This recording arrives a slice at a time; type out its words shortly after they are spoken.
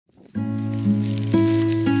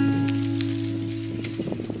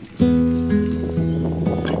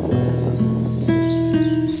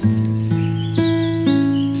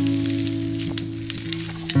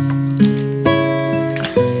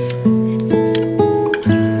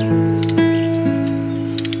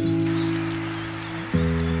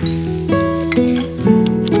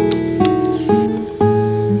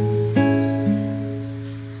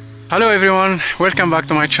everyone, welcome back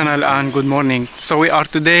to my channel and good morning. So we are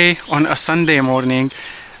today on a Sunday morning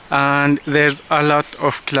and there's a lot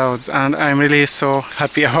of clouds and I'm really so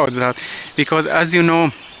happy about that because as you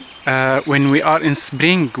know, when we are in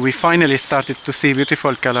spring we finally started to see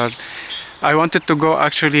beautiful colors. I wanted to go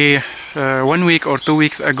actually 1 week or 2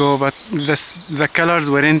 weeks ago, but the colors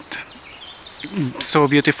weren't so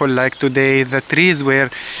beautiful like today. The trees were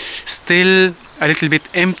still a little bit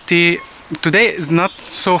empty. Today is not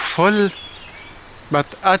so full, but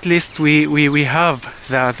at least we have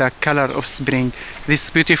the color of spring, this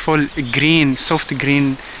beautiful green, soft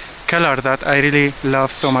green color that I really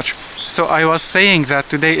love so much. So I was saying that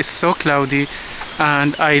today is so cloudy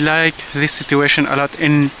and I like this situation a lot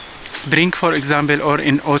in spring, for example, or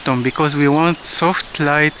in autumn, because we want soft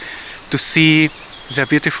light to see the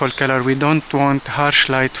beautiful color. We don't want harsh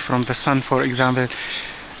light from the sun, for example.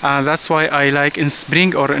 And that's why I like in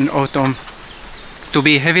spring or in autumn to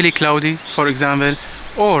be heavily cloudy, for example,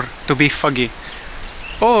 or to be foggy.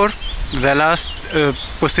 Or the last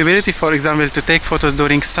possibility, for example, to take photos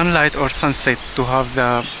during sunlight or sunset to have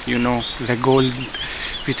the, you know, the gold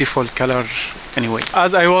beautiful color. Anyway,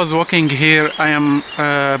 as I was walking here, I am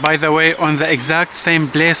by the way on the exact same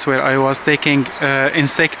place where I was taking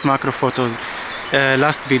insect macro photos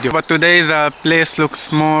last video, but today the place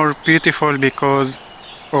looks more beautiful because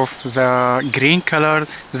of the green color,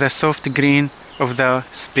 the soft green of the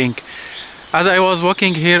spring. As I was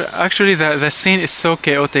walking here, actually the scene is so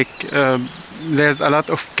chaotic. There's a lot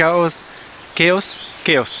of chaos.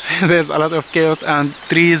 There's a lot of chaos and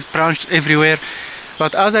trees branched everywhere.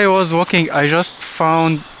 But as I was walking, I just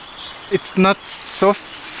found it's not so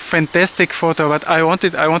fantastic photo, but I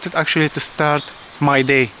wanted actually to start my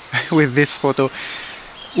day with this photo,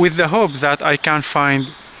 with the hope that I can find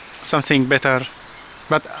something better.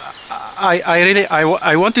 But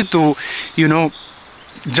I wanted to, you know,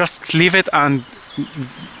 just leave it and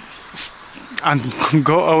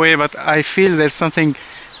go away, but I feel there's something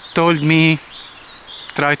told me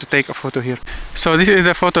try to take a photo here. So this is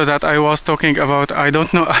the photo that I was talking about. I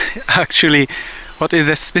don't know actually what is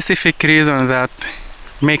the specific reason that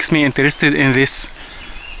makes me interested in this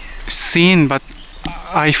scene, but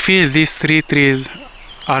I feel these three trees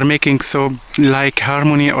are making so like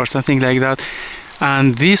harmony or something like that.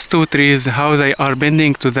 And these two trees, how they are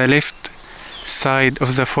bending to the left side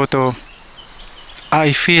of the photo,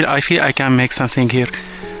 I feel I can make something here.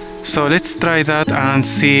 So let's try that and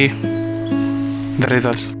see the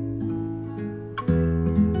results.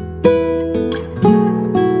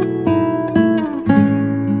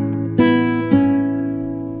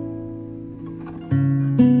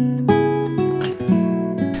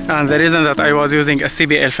 And the reason that I was using a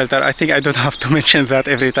CBL filter, I think I don't have to mention that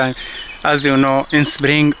every time. As you know, in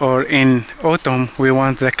spring or in autumn, we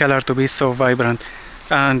want the color to be so vibrant.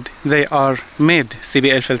 And they are made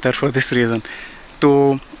CBL filter for this reason.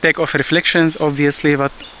 To take off reflections, obviously,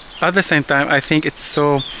 but at the same time, I think it's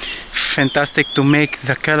so fantastic to make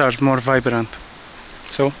the colors more vibrant.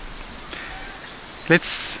 So,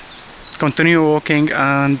 let's continue walking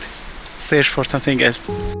and search for something else.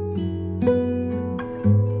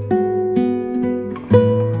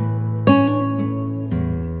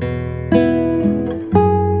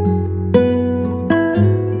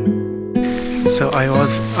 So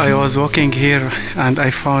I was walking here and I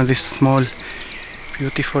found this small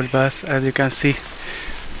beautiful bath, as you can see.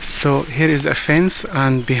 So here is a fence,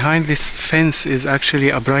 and behind this fence is actually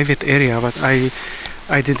a private area, but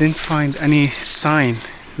I didn't find any sign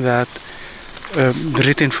that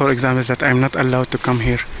written, for example, that I'm not allowed to come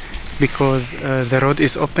here, because the road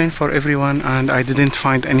is open for everyone and I didn't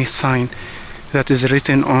find any sign that is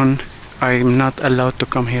written on I'm not allowed to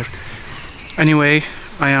come here. Anyway,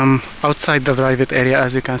 I am outside the private area.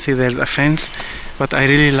 As you can see, there's a fence, but I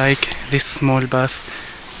really like this small bath.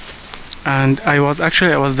 And I was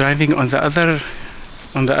driving on the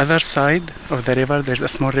other side of the river. There's a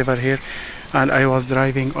small river here, and I was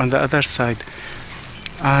driving on the other side,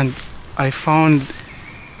 and I found,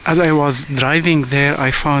 as I was driving there,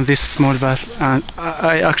 I found this small bath, and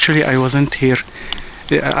I wasn't here.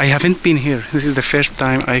 I haven't been here. This is the first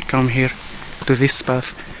time I come here to this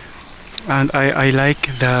bath. And I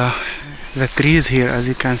like the trees here. As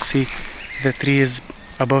you can see, the trees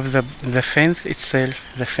above the fence itself,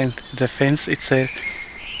 the fence itself,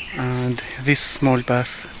 and this small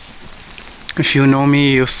bath. If you know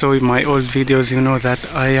me, you saw my old videos, you know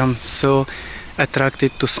that I am so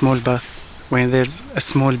attracted to small bath. When there's a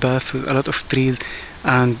small bath with a lot of trees,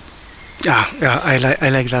 and I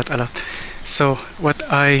like that a lot. So what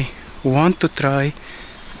I want to try,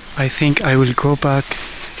 I think I will go back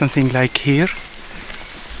something like here,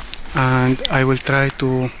 and I will try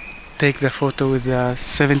to take the photo with the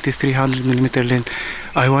 7300mm lens.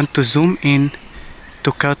 I want to zoom in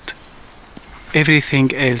to cut everything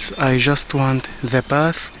else. I just want the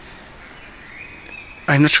path.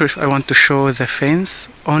 I'm not sure if I want to show the fence,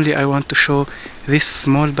 only I want to show this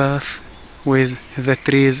small path with the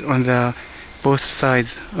trees on the both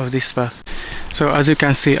sides of this path. So as you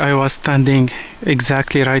can see, I was standing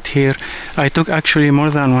exactly right here. I took actually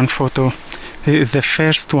more than one photo. The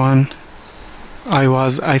first one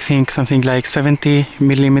I think something like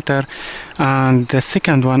 70mm, and the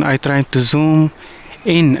second one I tried to zoom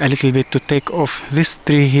in a little bit to take off this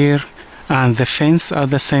tree here and the fence at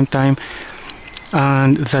the same time.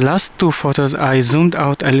 And the last two photos I zoomed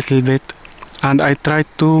out a little bit and I tried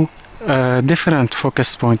to different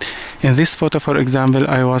focus point. In this photo, for example,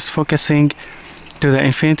 I was focusing to the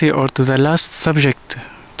infinity or to the last subject,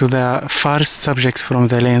 to the farthest subject from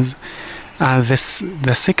the lens. And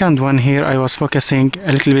the second one here, I was focusing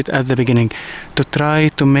a little bit at the beginning to try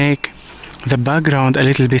to make the background a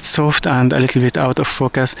little bit soft and a little bit out of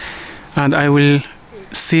focus. And I will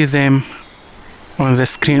see them on the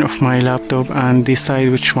screen of my laptop and decide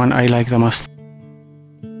which one I like the most.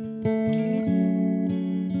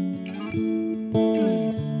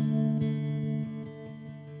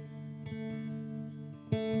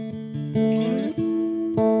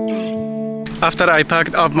 After I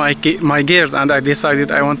packed up my gears and I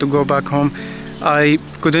decided I want to go back home, I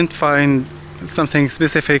couldn't find something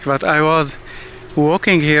specific, but I was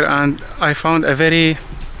walking here and I found a very,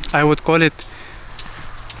 I would call it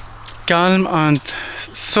calm and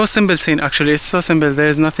so simple scene. Actually, it's so simple, there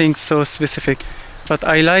is nothing so specific, but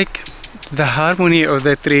I like the harmony of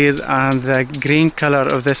the trees and the green color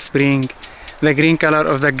of the spring, the green color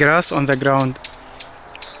of the grass on the ground.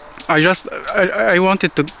 I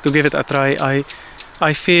wanted to give it a try.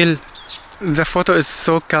 I feel the photo is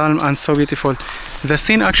so calm and so beautiful. The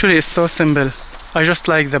scene actually is so simple. I just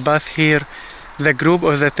like the path here, the group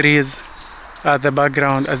of the trees at the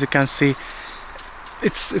background, as you can see.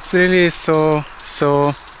 It's really so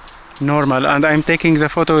normal. And I'm taking the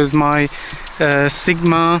photo with my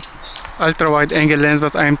Sigma ultra wide angle lens,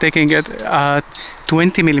 but I'm taking it at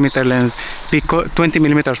 20mm lens, because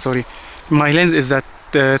 20mm, sorry. My lens is at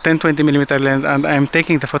 10-20mm lens, and I'm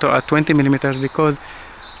taking the photo at 20mm because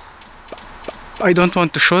I don't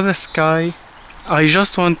want to show the sky. I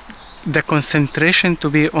just want the concentration to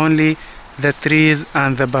be only the trees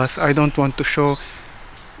and the path. I don't want to show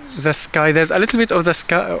the sky. There's a little bit of the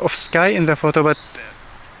sky in the photo, but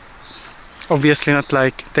obviously not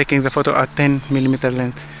like taking the photo at 10mm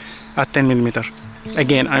lens, at 10mm.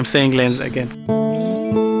 Again, I'm saying lens again.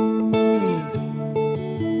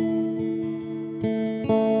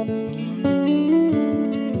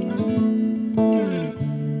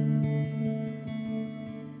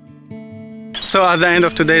 So at the end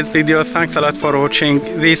of today's video, thanks a lot for watching.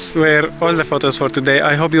 These were all the photos for today.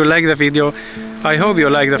 I hope you like the video. I hope you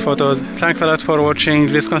like the photos. Thanks a lot for watching.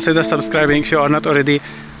 Please consider subscribing if you are not already,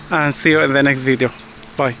 and see you in the next video.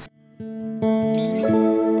 Bye.